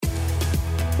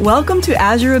Welcome to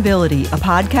Azure Ability, a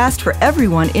podcast for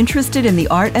everyone interested in the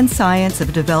art and science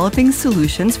of developing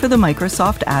solutions for the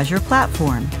Microsoft Azure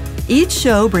platform. Each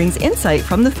show brings insight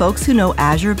from the folks who know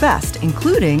Azure best,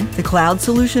 including the cloud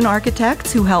solution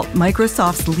architects who help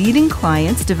Microsoft's leading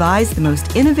clients devise the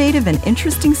most innovative and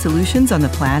interesting solutions on the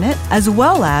planet, as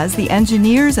well as the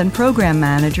engineers and program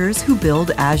managers who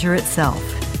build Azure itself.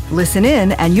 Listen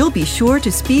in, and you'll be sure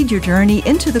to speed your journey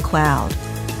into the cloud.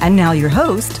 And now your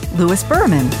host, Louis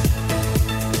Berman.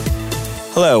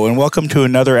 Hello, and welcome to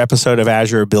another episode of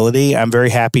Azure Ability. I'm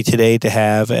very happy today to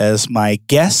have as my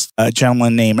guest a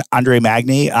gentleman named Andre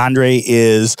Magni. Andre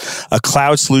is a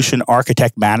cloud solution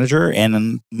architect manager, and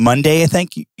on Monday, I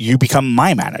think, you become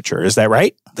my manager. Is that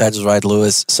right? That's right,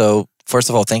 Louis. So, first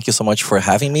of all, thank you so much for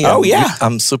having me.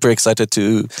 I'm super excited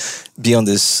to be on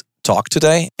this talk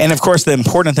today. And of course, the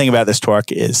important thing about this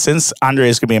talk is since Andre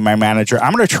is going to be my manager,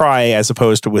 I'm going to try, as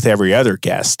opposed to with every other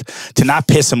guest, to not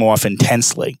piss him off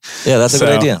intensely. Yeah, that's a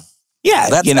good idea. Yeah,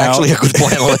 that's actually a good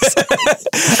plan, Louis.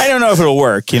 I don't know if it'll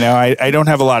work. I don't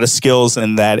have a lot of skills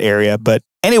in that area. But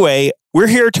anyway, we're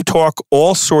here to talk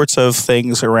all sorts of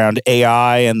things around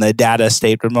AI and the data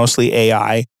estate, but mostly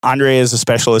AI. Andre is a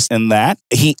specialist in that.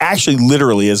 He actually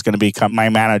literally is going to become my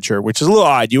manager, which is a little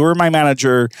odd. You were my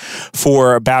manager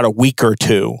for about a week or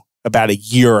two, about a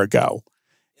year ago.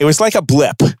 It was like a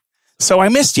blip. So I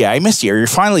missed you. You're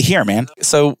finally here, man.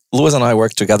 So Louis and I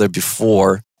worked together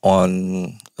before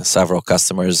on several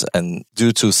customers, and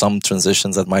due to some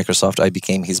transitions at Microsoft, I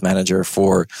became his manager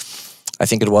for, I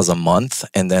think it was a month,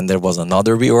 and then there was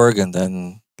another reorg, and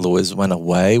then Louis went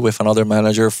away with another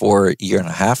manager for a year and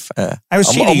a half. I was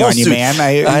cheating on you, man.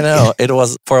 I know. It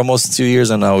was for almost 2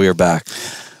 years, and now we're back.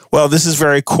 Well, this is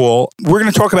very cool. We're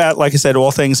going to talk about, like I said,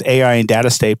 all things AI and data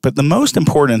state, but the most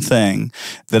important thing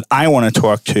that I want to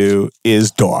talk to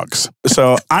is dogs.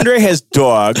 So Andre has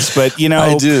dogs, but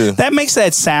I do. That makes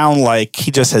that sound like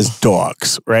he just has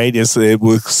dogs, right? It's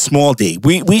with small d.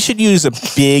 We should use a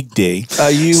big D.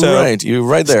 You're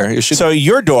right there. So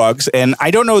your dogs, and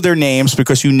I don't know their names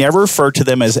because you never refer to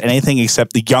them as anything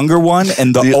except the younger one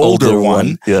and the older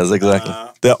one. Yes, exactly.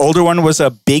 The older one was a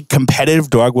big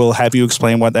competitive dog. We'll have you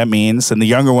explain what that means. And the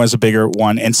younger one is a bigger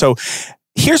one. And so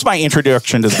here's my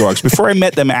introduction to the dogs. Before I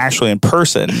met them actually in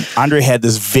person, Andre had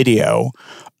this video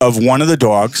of one of the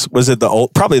dogs. Was it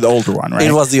probably the older one, right?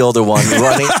 It was the older one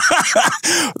running.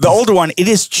 The older one, it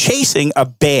is chasing a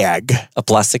bag. A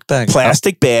plastic bag.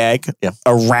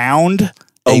 Around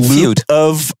a loop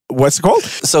of, what's it called?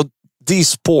 So the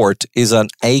sport is an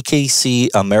AKC,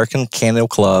 American Kennel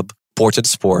Club, ported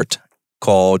sport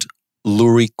called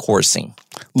Lure coursing.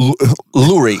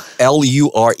 Lure,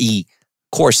 L-U-R-E,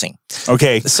 coursing.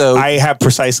 Okay, so I have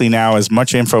precisely now as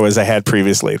much info as I had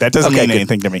previously. That doesn't mean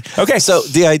anything to me. Okay. So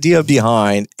the idea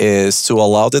behind is to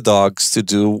allow the dogs to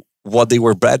do what they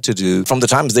were bred to do from the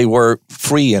times they were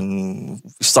free and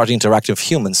start interacting with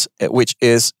humans, which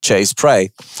is chase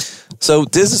prey. So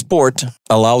this sport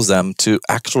allows them to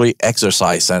actually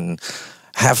exercise and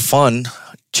have fun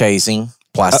chasing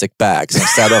plastic bags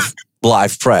instead of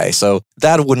live prey. So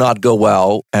that would not go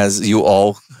well, as you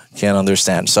all can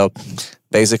understand. So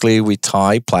basically, we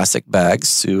tie plastic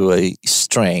bags to a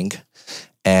string,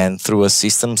 and through a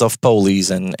systems of pulleys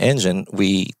and engine,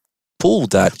 we pull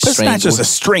that string. It's not just a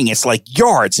string. It's like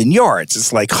yards and yards.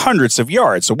 It's like hundreds of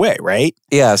yards away, right?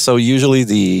 Yeah. So usually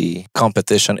the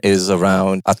competition is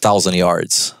around 1,000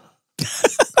 yards.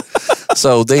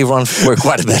 So they run for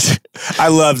quite a bit. I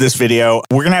love this video.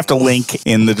 We're going to have to link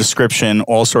in the description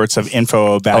all sorts of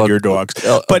info about your dogs.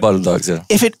 But about dogs, yeah.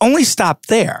 If it only stopped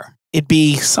there, it'd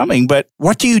be something. But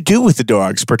what do you do with the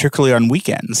dogs, particularly on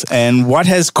weekends? And what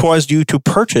has caused you to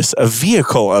purchase a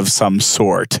vehicle of some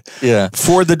sort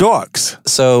for the dogs?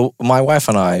 So my wife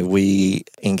and I, we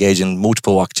engage in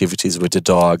multiple activities with the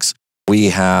dogs. We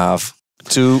have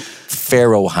 2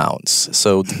 pharaoh hounds.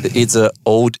 So it's an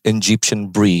old Egyptian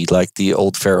breed, like the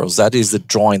old pharaohs. That is the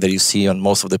drawing that you see on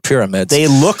most of the pyramids. They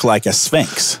look like a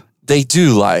sphinx. They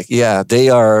do they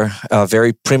are a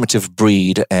very primitive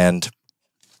breed. And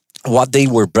what they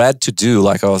were bred to do,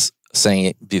 like I was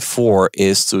saying before,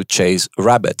 is to chase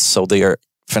rabbits. So they are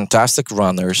fantastic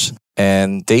runners,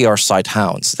 and they are sight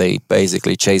hounds. They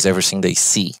basically chase everything they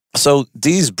see. So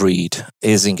this breed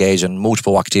is engaged in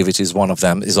multiple activities. One of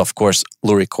them is, of course,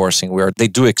 lure coursing, where they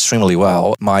do extremely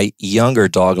well. My younger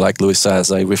dog, like Louis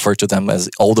says, I refer to them as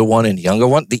older one and younger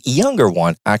one. The younger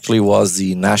one actually was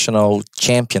the national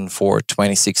champion for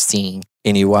 2016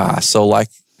 in US. So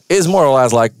it's more or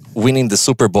less like winning the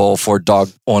Super Bowl for dog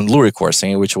on lure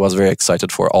coursing, which was very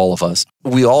excited for all of us.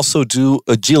 We also do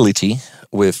agility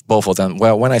with both of them.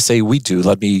 Well, when I say we do,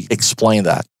 let me explain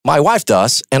that. My wife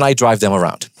does, and I drive them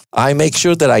around. I make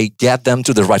sure that I get them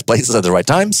to the right places at the right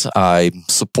times. I'm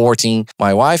supporting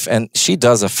my wife, and she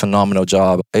does a phenomenal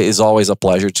job. It is always a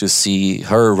pleasure to see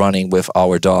her running with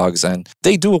our dogs, and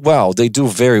they do well. They do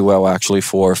very well, actually,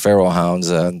 for Feral Hounds.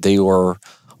 They were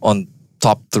on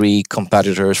top 3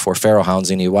 competitors for Feral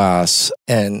Hounds in US,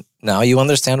 and now you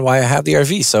understand why I have the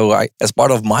RV. So as part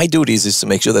of my duties is to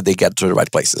make sure that they get to the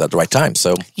right places at the right time.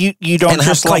 So you don't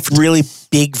just like really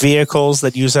big vehicles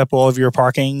that use up all of your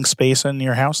parking space in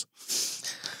your house?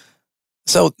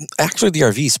 So actually the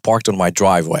RV is parked on my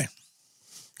driveway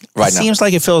right now. It seems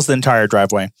like it fills the entire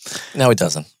driveway. No, it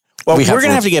doesn't. Well, we're going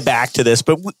to have to get back to this,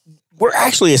 but we're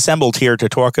actually assembled here to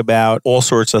talk about all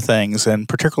sorts of things, and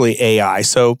particularly AI.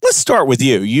 So let's start with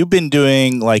you. You've been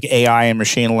doing like AI and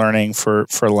machine learning for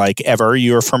like ever.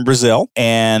 You're from Brazil.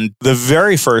 And the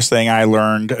very first thing I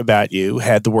learned about you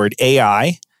had the word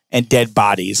AI and dead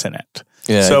bodies in it.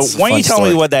 Yeah, so why don't you tell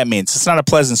me what that means? It's not a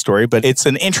pleasant story, but it's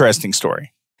an interesting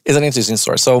story. It's an interesting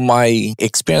story. So my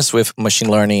experience with machine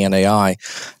learning and AI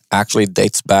actually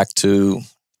dates back to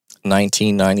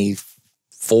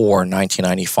 1994,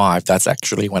 1995. That's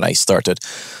actually when I started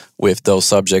with those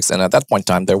subjects. And at that point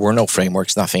in time, there were no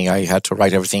frameworks, nothing. I had to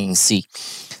write everything in C.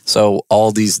 So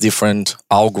all these different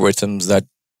algorithms that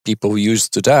people use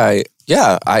today,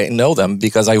 yeah, I know them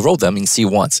because I wrote them in C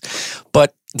once.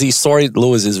 But the story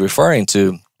Luis is referring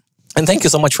to, and thank you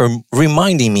so much for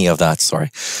reminding me of that story.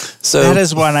 So that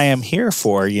is what I am here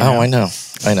for. You know? Oh, I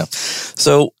know.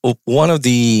 So one of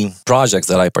the projects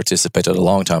that I participated a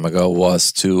long time ago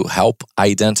was to help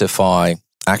identify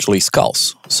actually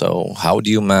skulls. So how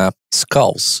do you map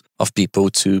skulls of people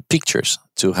to pictures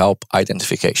to help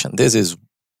identification? This is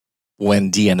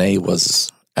when DNA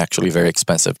was actually very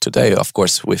expensive. Today, of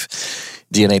course, with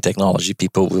DNA technology,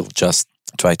 people will just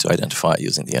try to identify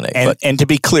using DNA. And to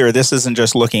be clear, this isn't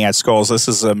just looking at skulls. This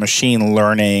is a machine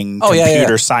learning,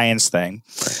 computer science thing.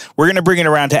 We're going to bring it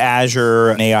around to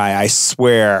Azure and AI, I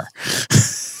swear.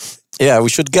 Yeah, we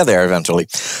should get there eventually.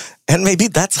 And maybe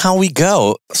that's how we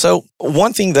go. So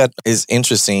one thing that is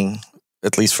interesting,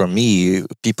 at least for me,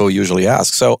 people usually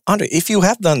ask, so Andre, if you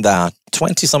have done that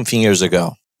 20-something years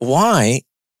ago, why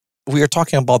we are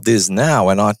talking about this now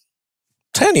and not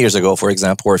 10 years ago, for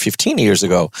example, or 15 years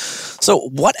ago? So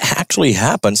what actually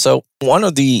happened? So one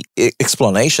of the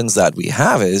explanations that we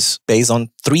have is based on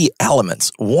 3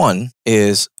 elements. One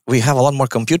is we have a lot more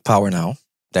compute power now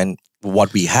than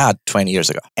what we had 20 years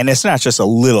ago. And it's not just a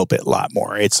little bit lot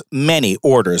more. It's many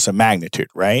orders of magnitude,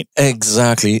 right?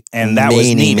 Exactly. And that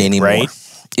was needed, right? More.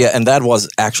 Yeah, and that was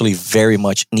actually very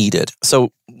much needed.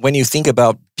 So when you think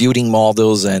about building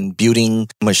models and building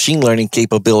machine learning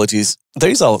capabilities, there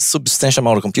is a substantial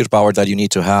amount of compute power that you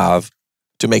need to have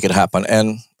to make it happen.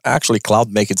 And actually,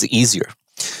 cloud makes it easier.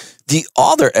 The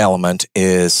other element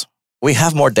is we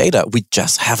have more data. We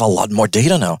just have a lot more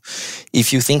data now.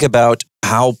 If you think about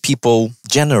how people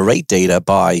generate data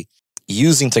by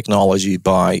using technology,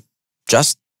 by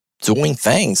just doing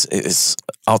things, is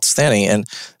outstanding. And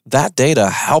that data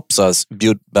helps us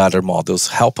build better models,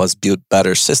 help us build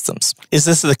better systems. Is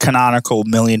this the canonical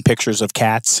million pictures of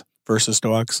cats versus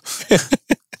dogs?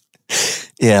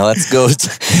 Yeah, let's go.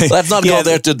 Let's not go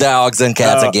there to dogs and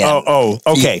cats again.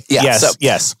 Okay. Yeah,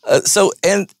 yes. So,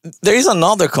 and there is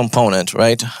another component,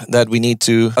 right, that we need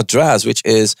to address, which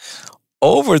is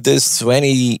over this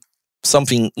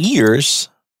 20-something years,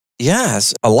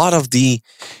 yes, a lot of the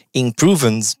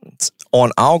improvements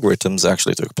on algorithms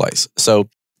actually took place. So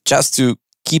just to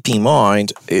keep in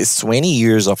mind, it's 20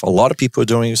 years of a lot of people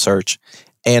doing research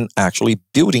and actually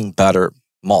building better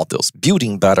models,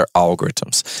 building better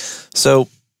algorithms. So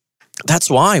that's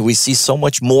why we see so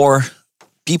much more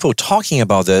people talking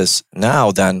about this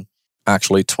now than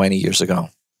actually 20 years ago.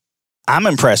 I'm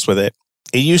impressed with it.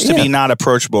 It used to be not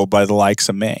approachable by the likes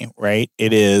of me, right?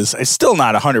 It's still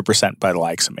not 100% by the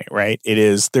likes of me, right?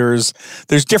 there's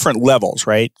different levels,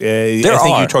 right? I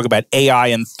think you talk about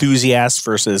AI enthusiasts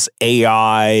versus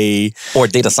AI or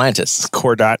data scientists,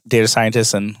 core data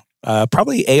scientists, and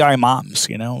probably AI moms.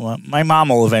 You know, my mom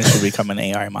will eventually become an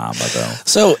AI mom, although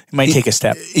so it might take a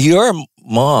step. Your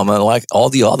mom, like all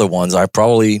the other ones, are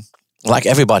probably, like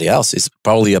everybody else, is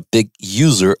probably a big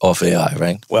user of AI,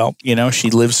 right? Well, you know,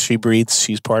 she lives, she breathes,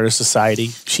 she's part of society.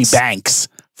 She banks,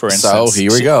 for instance. So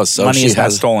here we go. So money is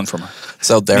not stolen from her.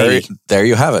 So there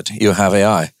you have it. You have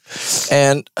AI.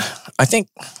 And I think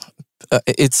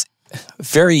it's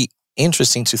very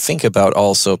interesting to think about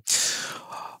also,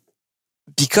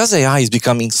 because AI is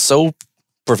becoming so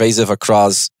pervasive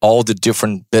across all the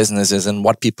different businesses and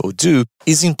what people do,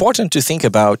 it's important to think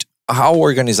about how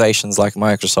organizations like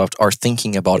Microsoft are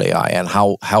thinking about AI and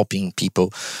how helping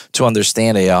people to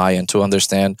understand AI and to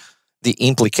understand the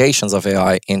implications of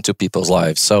AI into people's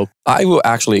lives. So I will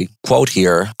actually quote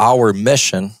here our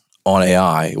mission on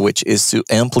AI, which is to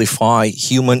amplify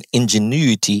human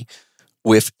ingenuity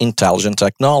with intelligent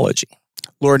technology.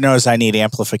 Lord knows I need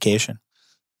amplification.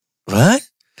 What?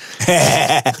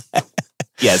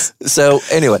 Yes. So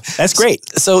anyway. That's great.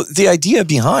 So the idea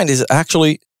behind is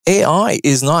actually AI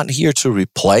is not here to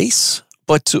replace,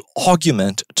 but to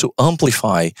augment, to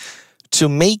amplify, to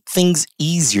make things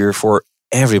easier for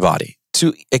everybody,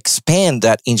 to expand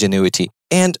that ingenuity.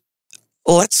 And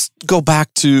let's go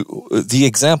back to the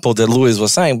example that Luis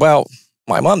was saying. Well,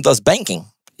 my mom does banking.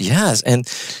 Yes. And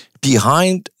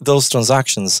behind those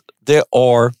transactions, there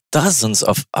are dozens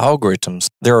of algorithms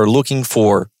that are looking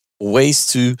for ways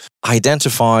to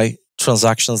identify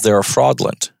transactions that are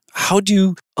fraudulent. How do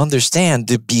you understand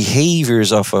the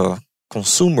behaviors of a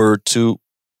consumer to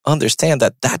understand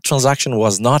that that transaction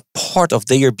was not part of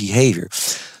their behavior?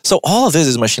 So all of this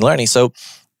is machine learning. So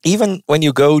even when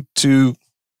you go to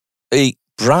a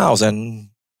browse and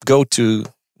go to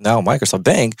now Microsoft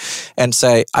Bing and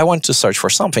say, I want to search for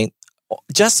something,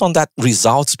 just on that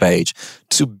results page,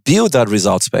 to build that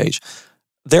results page,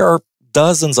 there are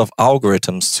dozens of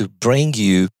algorithms to bring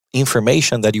you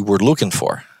information that you were looking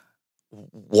for.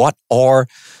 What are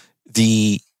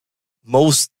the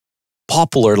most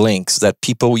popular links that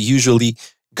people usually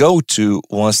go to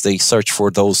once they search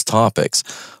for those topics?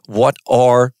 What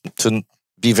are, to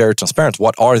be very transparent,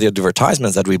 what are the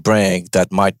advertisements that we bring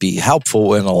that might be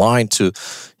helpful and aligned to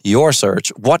your search?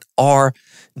 What are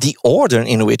the order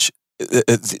in which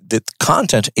the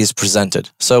content is presented?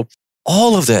 So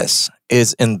all of this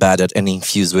is embedded and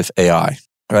infused with AI,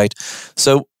 right?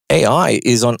 So AI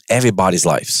is on everybody's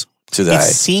lives today. It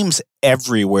seems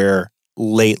everywhere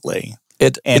lately.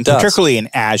 It does. Particularly in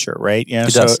Azure, right? You know,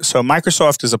 It does. So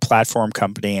Microsoft is a platform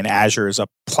company and Azure is a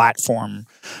platform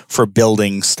for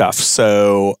building stuff.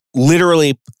 So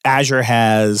literally Azure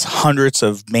has hundreds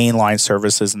of mainline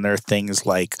services, and there are things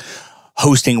like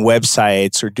hosting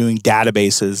websites or doing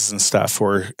databases and stuff,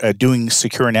 or doing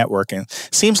secure networking.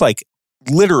 Seems like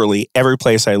literally every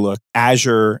place I look,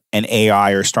 Azure and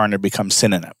AI are starting to become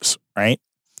synonyms, right?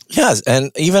 Yes,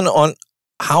 and even on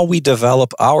how we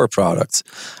develop our products,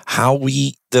 how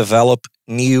we develop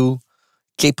new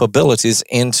capabilities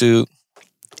into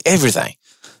everything.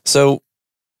 So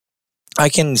I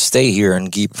can stay here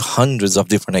and give hundreds of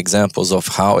different examples of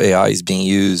how AI is being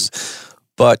used,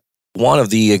 but one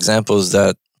of the examples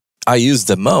that I use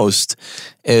the most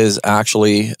is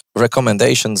actually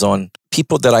recommendations on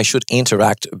people that I should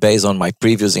interact based on my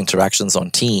previous interactions on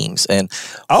Teams, and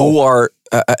who are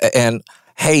and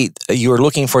hey, you're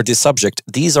looking for this subject.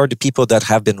 These are the people that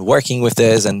have been working with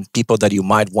this and people that you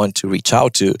might want to reach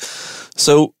out to.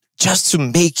 So just to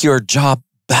make your job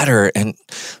better and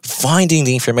finding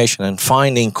the information and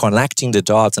connecting the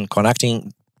dots and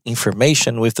connecting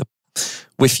information with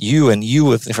you and you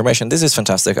with information. This is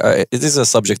fantastic. This is a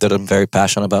subject that I'm very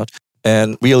passionate about.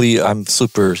 And really, I'm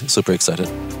super, super excited.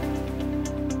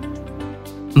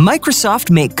 Microsoft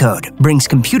MakeCode brings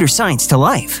computer science to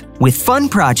life with fun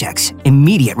projects,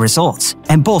 immediate results,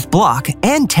 and both block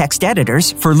and text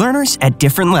editors for learners at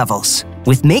different levels.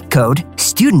 With MakeCode,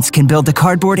 students can build a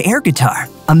cardboard air guitar,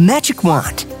 a magic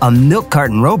wand, a milk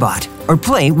carton robot, or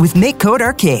play with MakeCode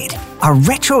Arcade, a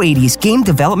retro 80s game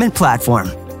development platform.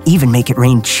 Even make it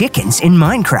rain chickens in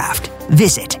Minecraft.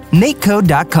 Visit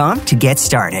makecode.com to get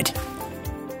started.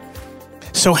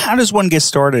 So how does one get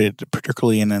started,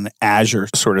 particularly in an Azure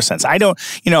sort of sense? I don't,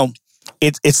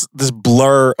 it's this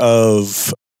blur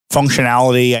of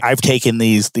functionality. I've taken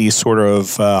these sort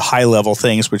of high-level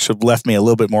things, which have left me a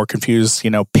little bit more confused,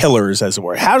 pillars, as it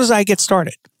were. How does I get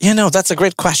started? That's a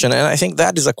great question. And I think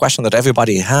that is a question that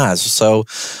everybody has. So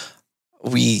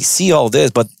we see all this,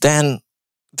 but then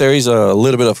there is a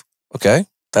little bit of, okay,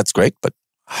 that's great, but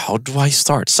how do I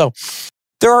start? So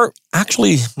there are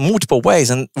actually multiple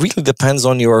ways, and really depends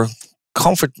on your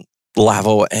comfort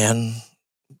level and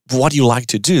what you like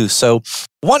to do. So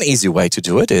one easy way to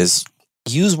do it is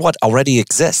use what already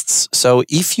exists. So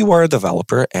if you are a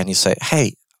developer and you say,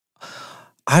 hey,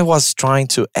 I was trying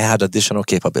to add additional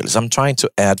capabilities. I'm trying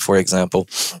to add, for example,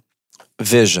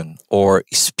 vision or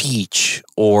speech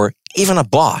or even a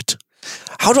bot.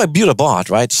 How do I build a bot,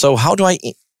 right? So how do I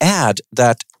add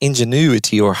that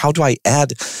ingenuity, or how do I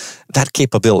add that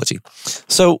capability?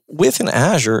 So within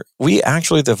Azure, we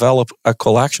actually develop a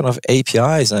collection of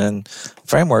APIs and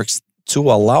frameworks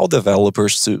to allow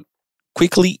developers to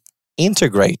quickly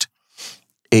integrate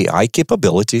AI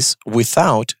capabilities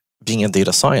without being a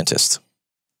data scientist.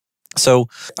 So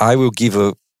I will give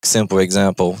a simple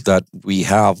example that we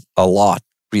have a lot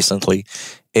recently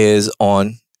is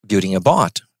on building a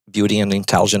bot. building an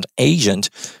intelligent agent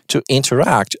to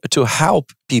interact, to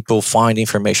help people find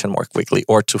information more quickly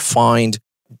or to find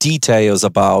details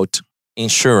about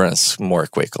insurance more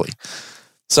quickly.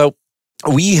 So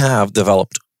we have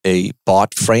developed a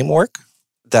bot framework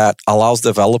that allows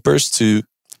developers to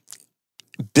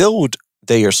build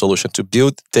their solution, to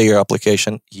build their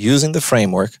application using the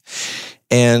framework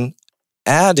and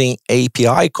adding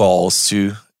API calls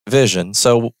to Vision.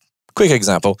 So, quick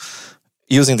example,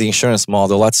 using the insurance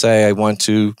model, let's say I want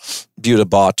to build a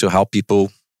bot to help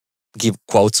people give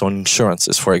quotes on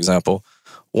insurances, for example.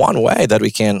 One way that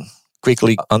we can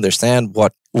quickly understand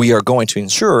what we are going to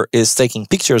insure is taking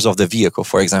pictures of the vehicle.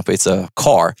 For example, it's a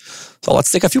car. So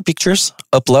let's take a few pictures,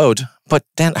 upload. But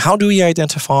then how do we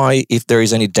identify if there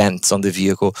is any dents on the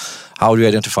vehicle? How do we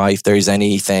identify if there is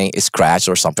anything scratched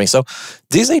or something? So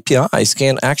these APIs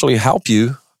can actually help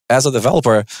you as a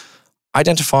developer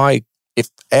identify if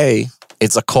A,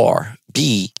 it's a car,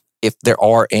 B, if there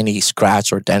are any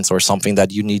scratch or dents or something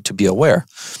that you need to be aware.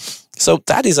 So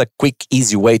that is a quick,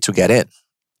 easy way to get in.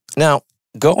 Now,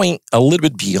 going a little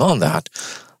bit beyond that,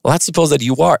 let's suppose that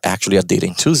you are actually a data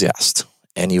enthusiast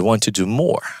and you want to do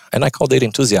more. And I call data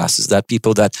enthusiasts that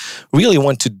people that really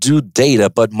want to do data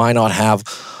but might not have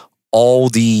all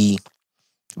the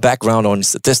background on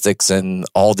statistics and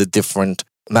all the different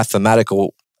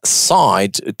mathematical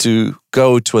side to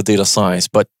go to a data science,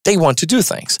 but they want to do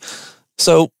things.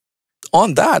 So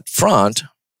on that front,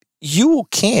 you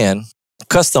can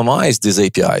customize these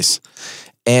APIs.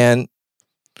 And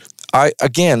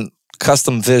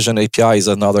Custom Vision API is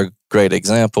another great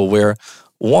example where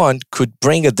one could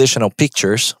bring additional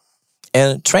pictures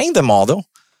and train the model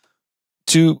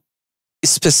to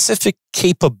specific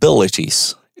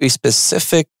capabilities,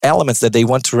 specific elements that they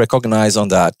want to recognize on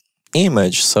that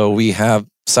image. So we have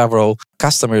several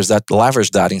customers that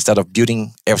leverage that instead of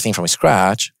building everything from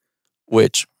scratch,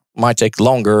 which might take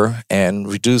longer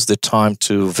and reduce the time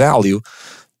to value.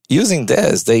 Using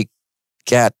this, they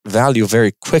get value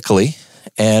very quickly,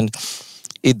 and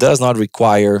it does not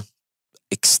require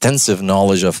extensive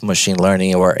knowledge of machine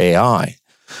learning or AI.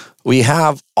 We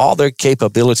have other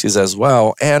capabilities as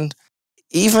well, and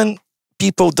even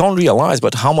people don't realize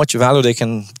but how much value they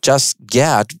can just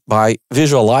get by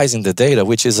visualizing the data,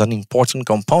 which is an important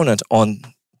component on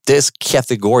this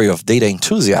category of data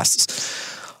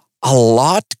enthusiasts. A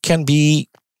lot of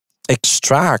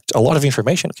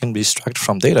information can be extracted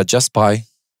from data just by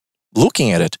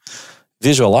looking at it,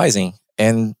 visualizing,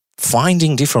 and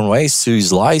finding different ways to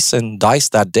slice and dice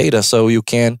that data so you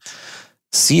can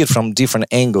see it from different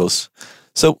angles.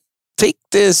 So take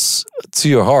this to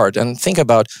your heart and think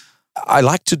about, I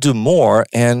like to do more,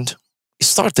 and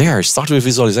start there. Start with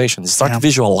visualization. Start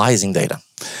visualizing data.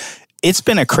 It's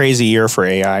been a crazy year for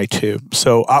AI too.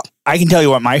 So I can tell you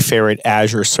what my favorite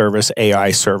Azure Service AI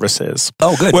service is.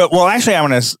 Oh, good. Well, actually, I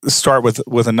want to start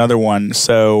with another one.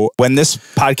 So when this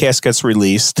podcast gets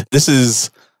released, this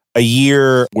is a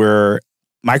year where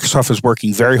Microsoft is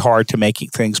working very hard to make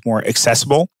things more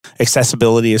accessible.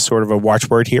 Accessibility is sort of a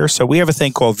watchword here. So we have a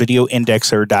thing called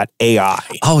videoindexer.ai.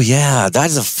 Oh, yeah.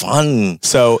 That's a fun.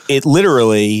 So it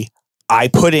literally, I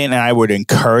put in, and I would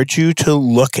encourage you to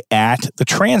look at the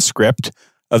transcript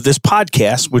of this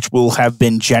podcast, which will have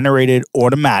been generated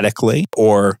automatically,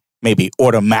 or maybe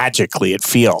automagically it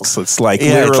feels. It's like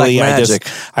literally it's like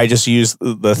I just used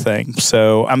the thing.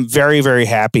 So I'm very, very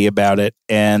happy about it.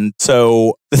 And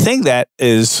so the thing that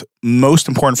is most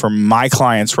important for my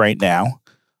clients right now,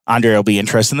 Andre will be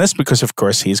interested in this because of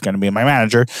course he's going to be my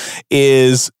manager,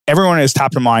 is everyone is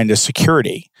top of mind is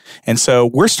security. And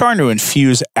so we're starting to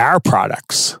infuse our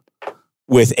products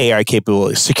with AI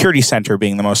capabilities, Security Center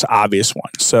being the most obvious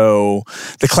one. So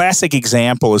the classic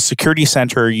example is Security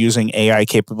Center using AI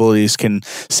capabilities can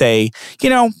say,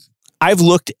 I've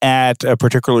looked at a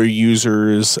particular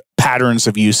user's patterns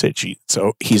of usage.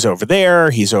 So he's over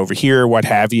there, he's over here, what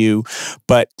have you.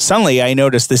 But suddenly I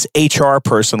noticed this HR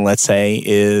person, let's say,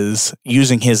 is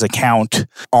using his account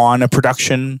on a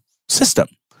production system.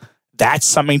 That's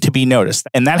something to be noticed.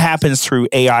 And that happens through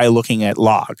AI looking at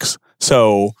logs.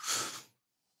 So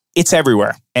it's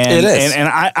everywhere. And, it is.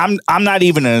 And I'm not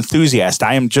even an enthusiast.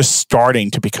 I am just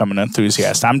starting to become an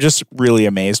enthusiast. I'm just really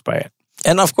amazed by it.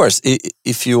 And of course,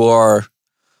 if you are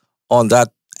on that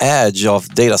edge of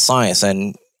data science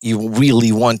and you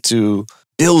really want to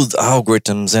build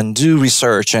algorithms and do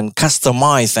research and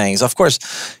customize things, of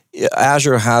course,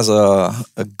 Azure has a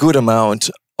good amount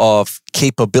of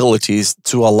capabilities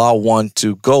to allow one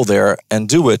to go there and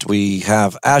do it. We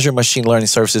have Azure Machine Learning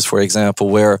Services, for example,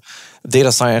 where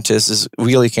data scientists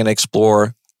really can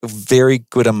explore a very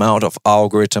good amount of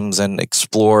algorithms and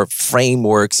explore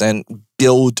frameworks and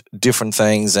build different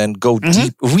things and go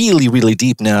deep, really, really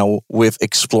deep now with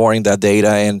exploring that data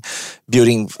and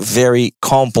building very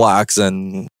complex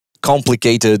and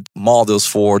complicated models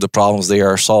for the problems they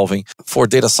are solving. For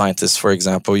data scientists, for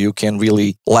example, you can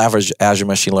really leverage Azure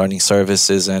Machine Learning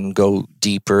Services and go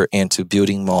deeper into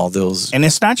building models. And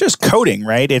it's not just coding,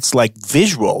 right? It's like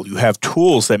visual. You have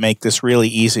tools that make this really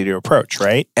easy to approach,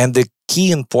 right? And the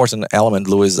key important element,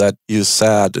 Louis, that you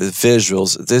said,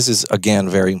 visuals, this is again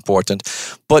very important.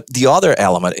 But the other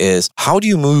element is, how do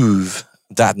you move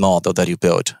that model that you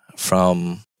built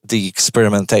from the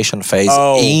experimentation phase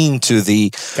into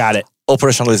the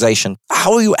operationalization?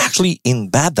 How do you actually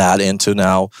embed that into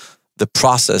now the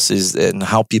processes and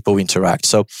how people interact?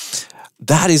 So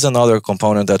that is another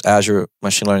component that Azure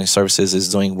Machine Learning Services is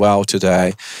doing well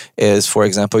today is, for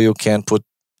example, you can put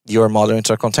your model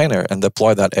into a container and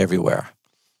deploy that everywhere.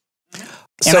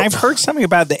 And I've heard something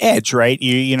about the edge, right?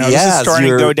 You know, this is starting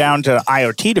to go down to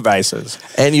IoT devices.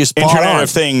 And you're spot Internet on.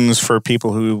 of Things for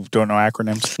people who don't know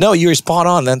acronyms. No, you're spot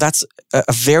on. And that's a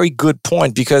very good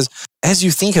point because as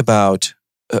you think about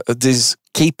these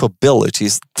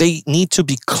capabilities, they need to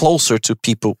be closer to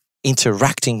people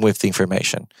interacting with the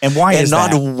information. And why is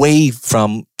that? And not away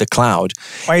from the cloud.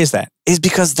 Why is that? Is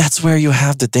because that's where you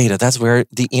have the data. That's where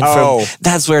the info.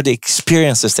 That's where the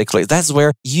experiences take place. That's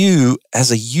where you,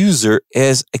 as a user,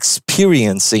 is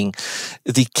experiencing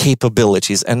the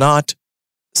capabilities and not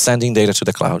sending data to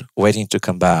the cloud, waiting to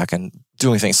come back and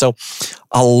doing things. So,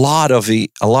 a lot of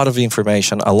the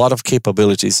information, a lot of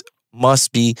capabilities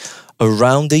must be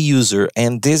around the user,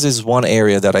 and this is one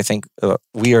area that I think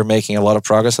we are making a lot of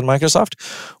progress at Microsoft,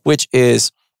 which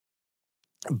is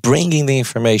bringing the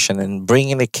information and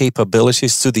bringing the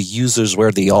capabilities to the users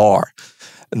where they are,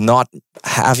 not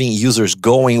having users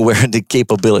going where the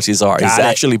capabilities are. It's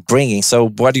actually bringing. So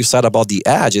what you said about the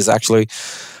edge is actually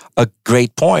a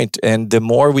great point. And the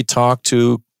more we talk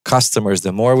to customers,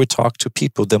 the more we talk to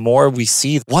people, the more we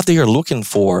see what they are looking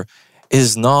for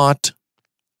is not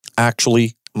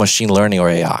actually machine learning or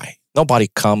AI. Nobody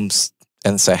comes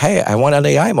and say, hey, I want an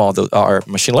AI model or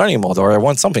machine learning model, or I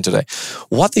want something today.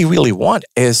 What they really want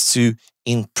is to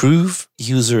improve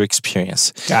user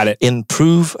experience. Got it.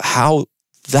 Improve how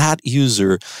that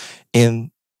user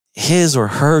in his or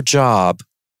her job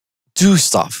do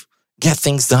stuff, get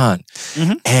things done.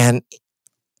 And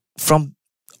from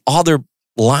other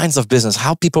lines of business,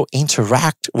 how people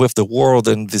interact with the world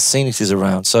and vicinities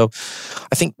around. So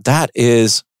I think that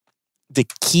is the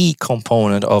key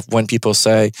component of when people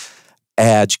say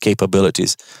edge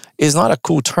capabilities. Is not a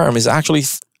cool term. Is actually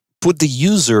put the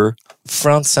user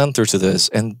front center to this.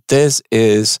 And this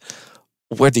is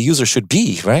where the user should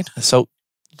be, right? So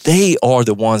they are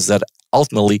the ones that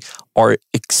ultimately are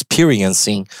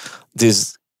experiencing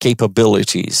these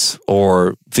capabilities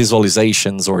or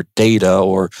visualizations or data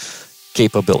or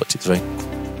capabilities, right?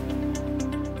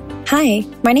 Hi,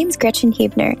 my name's Gretchen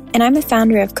Huebner, and I'm a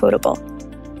founder of Codable.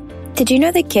 Did you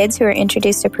know that kids who are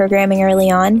introduced to programming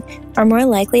early on are more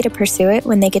likely to pursue it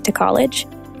when they get to college?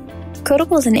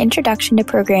 Codable is an introduction to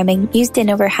programming used in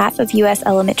over half of U.S.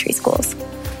 elementary schools.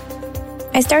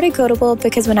 I started Codable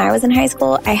because when I was in high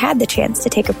school, I had the chance to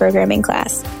take a programming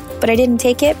class, but I didn't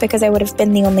take it because I would have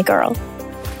been the only girl.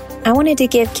 I wanted to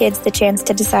give kids the chance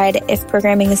to decide if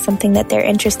programming is something that they're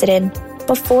interested in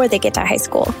before they get to high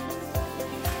school.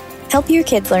 Help your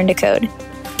kids learn to code.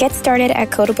 Get started at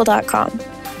Codable.com.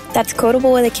 That's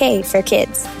Codable with a K for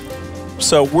kids.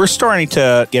 So we're starting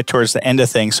to get towards the end of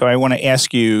things. So I want to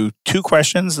ask you two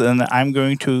questions, and I'm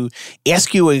going to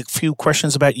ask you a few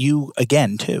questions about you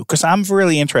again, too, because I'm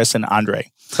really interested in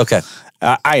Andre. Okay.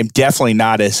 I am definitely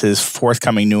not as his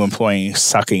forthcoming new employee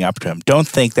sucking up to him. Don't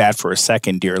think that for a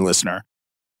second, dear listener.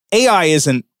 AI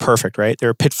isn't perfect, right? There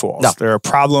are pitfalls. No. There are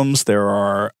problems. There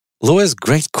are... Louis,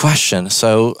 great question.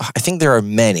 So I think there are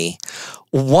many.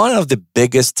 One of the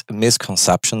biggest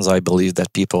misconceptions I believe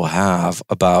that people have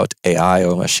about AI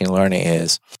or machine learning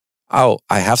is, I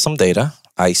have some data,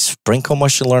 I sprinkle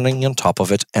machine learning on top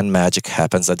of it, and magic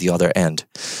happens at the other end.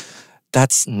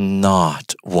 That's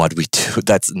not what we do.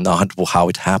 That's not how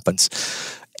it happens.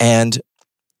 And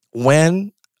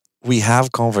when we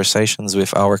have conversations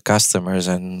with our customers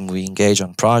and we engage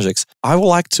on projects, I would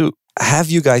like to have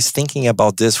you guys thinking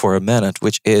about this for a minute,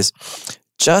 which is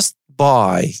just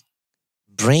by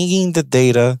bringing the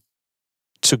data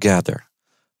together,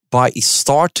 by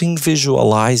starting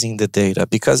visualizing the data,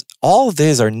 because all of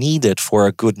these are needed for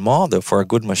a good model, for a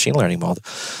good machine learning model.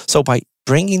 So by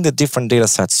bringing the different data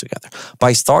sets together,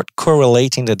 by start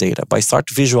correlating the data, by start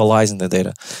visualizing the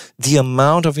data, the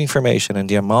amount of information and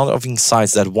the amount of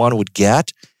insights that one would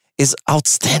get is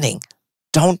outstanding.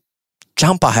 Don't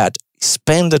jump ahead.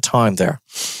 Spend the time there.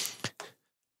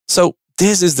 So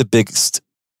this is the biggest,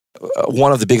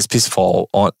 one of the biggest pitfalls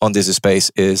on this space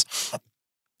is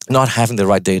not having the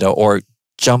right data or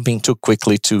jumping too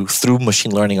quickly through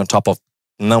machine learning on top of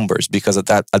numbers, because at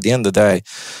the end of the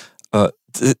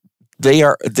day,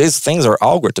 these things are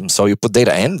algorithms. So you put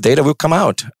data in, data will come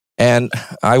out. And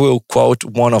I will quote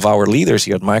one of our leaders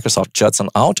here at Microsoft, Judson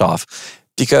Althoff,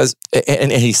 because,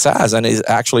 and he says, and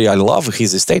actually I love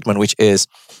his statement, which is,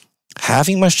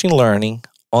 having machine learning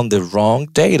on the wrong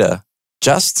data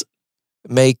just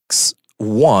makes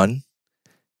one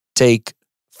take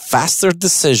faster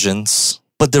decisions,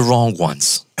 but the wrong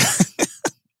ones.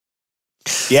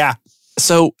 Yeah.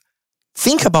 So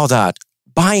think about that.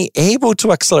 Being able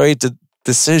to accelerate the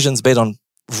decisions based on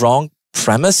wrong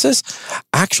premises,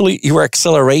 actually you are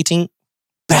accelerating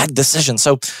bad decisions.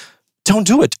 So don't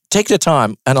do it. Take the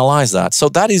time, analyze that. So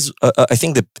that is, I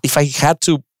think that if I had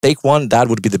to take one, that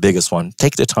would be the biggest one.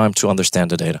 Take the time to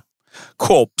understand the data.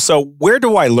 Cool. So where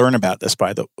do I learn about this,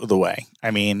 by the way?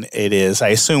 I mean, I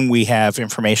assume we have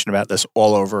information about this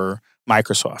all over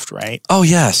Microsoft, right? Oh,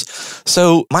 yes.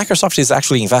 So Microsoft is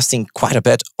actually investing quite a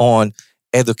bit on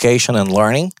education and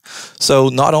learning. So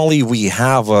not only we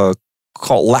have a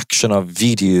collection of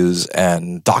videos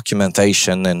and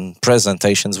documentation and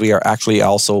presentations, we are actually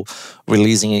also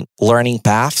releasing learning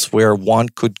paths where one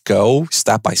could go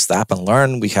step by step and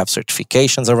learn. We have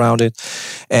certifications around it.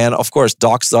 And of course,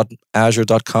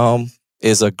 docs.azure.com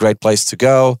is a great place to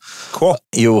go. Cool.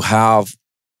 You have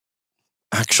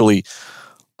actually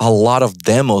a lot of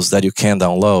demos that you can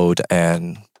download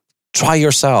and try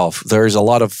yourself. There's a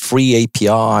lot of free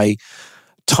API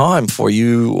time for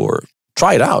you, or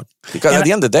try it out. Because at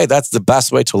the end of the day, that's the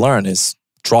best way to learn, is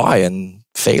try and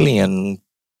failing and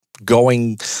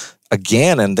going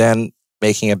again and then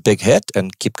making a big hit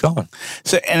and keep going.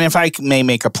 So, and if I may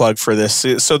make a plug for this,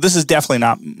 so this is definitely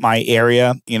not my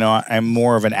area. You know, I'm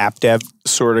more of an app dev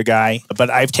sort of guy,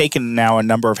 but I've taken now a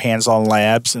number of hands-on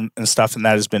labs and stuff, and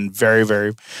that has been very,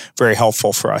 very, very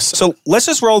helpful for us. So let's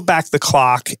just roll back the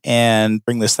clock and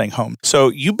bring this thing home. So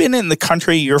you've been in the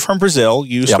country, you're from Brazil,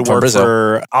 you used to work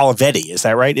for Olivetti, is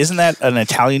that right? Isn't that an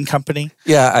Italian company?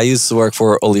 Yeah, I used to work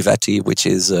for Olivetti, which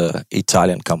is an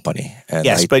Italian company. And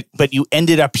yes, but you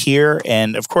ended up here,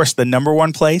 and of course, the number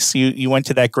one place, you went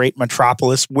to that great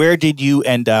metropolis. Where did you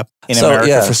end up in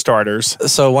America for starters?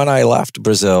 So when I left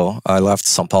Brazil, I left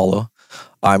São Paulo.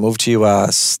 I moved to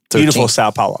US. Beautiful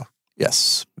São Paulo.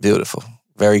 Yes, beautiful.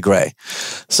 Very gray.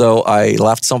 So I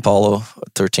left São Paulo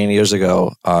 13 years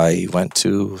ago. I went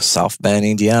to South Bend,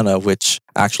 Indiana, which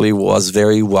actually was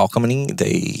very welcoming.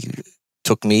 They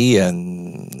took me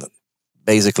and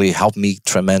basically helped me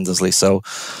tremendously. So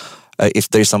if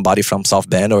there's somebody from South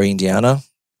Bend or Indiana,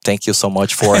 thank you so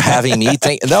much for having me.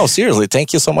 No, seriously,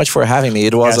 thank you so much for having me.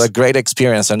 It was a great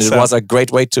experience, and it was a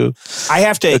great way to I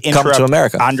have to come to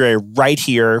America. Andre right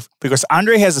here, because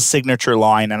Andre has a signature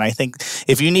line, and I think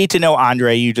if you need to know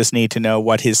Andre, you just need to know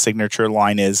what his signature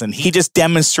line is. And he just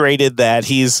demonstrated that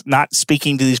he's not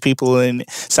speaking to these people in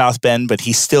South Bend, but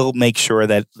he still makes sure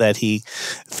that he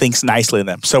thinks nicely of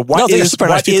them. So what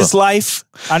is life,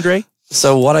 Andre?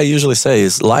 So what I usually say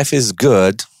is life is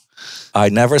good. I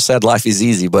never said life is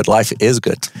easy, but life is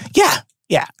good. Yeah.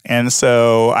 And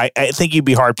so I think you'd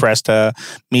be hard-pressed to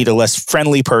meet a less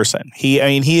friendly person. He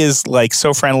is like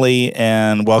so friendly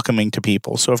and welcoming to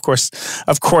people. So of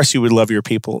course you would love your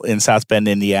people in South Bend,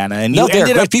 Indiana. And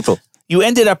they're great people. You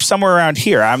ended up somewhere around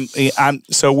here.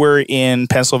 So we're in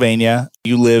Pennsylvania. Do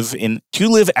you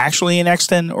live actually in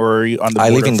Exton, or are you on the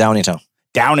border? I live in Downingtown.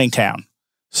 Downingtown.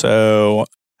 So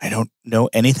I don't know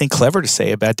anything clever to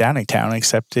say about Downingtown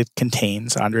except it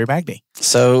contains Andre Magni.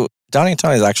 So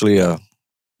Downingtown is actually a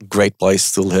great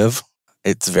place to live.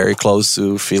 It's very close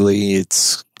to Philly.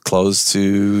 It's close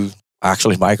to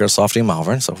actually Microsoft in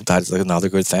Malvern. So that's another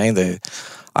good thing.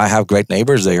 I have great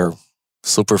neighbors. They are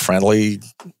super friendly.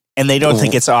 And they don't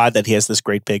think it's odd that he has this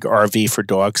great big RV for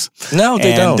dogs. No,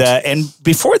 they don't. And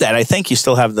before that, I think you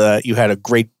still have you had a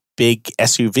great big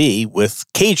SUV with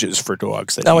cages for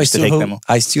dogs. I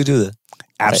still do that.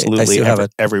 Absolutely. I still have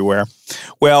it everywhere.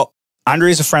 Well,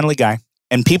 Andre is a friendly guy.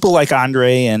 And people like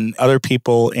Andre and other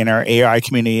people in our AI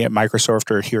community at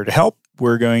Microsoft are here to help.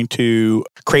 We're going to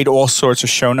create all sorts of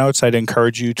show notes. I'd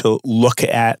encourage you to look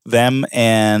at them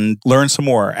and learn some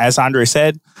more. As Andre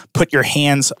said, put your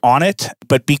hands on it,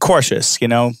 but be cautious. You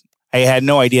know, I had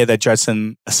no idea that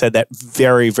Judson said that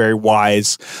very, very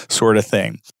wise sort of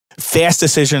thing. Fast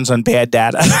decisions on bad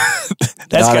data.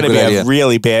 That's going to be a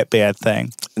really bad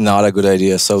thing. Not a good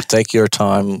idea. So take your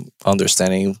time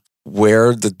understanding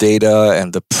where the data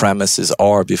and the premises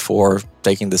are before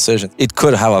taking decisions, it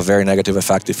could have a very negative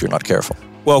effect if you're not careful.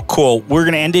 Well, cool. We're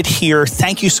going to end it here.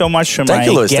 Thank you so much for Thank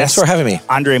you, Louis. guest, Thanks for having me.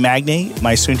 Andre Magni,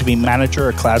 my soon-to-be manager,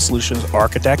 a cloud solutions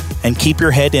architect, and keep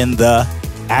your head in the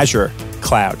Azure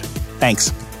cloud. Thanks.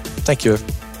 Thank you.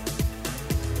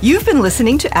 You've been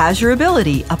listening to Azure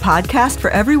Ability, a podcast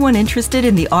for everyone interested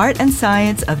in the art and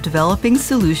science of developing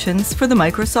solutions for the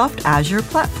Microsoft Azure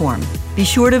platform. Be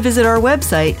sure to visit our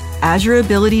website,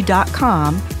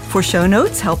 azureability.com, for show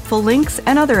notes, helpful links,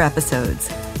 and other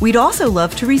episodes. We'd also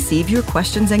love to receive your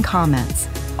questions and comments.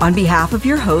 On behalf of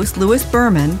your host, Louis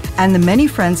Berman, and the many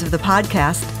friends of the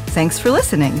podcast, thanks for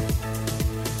listening.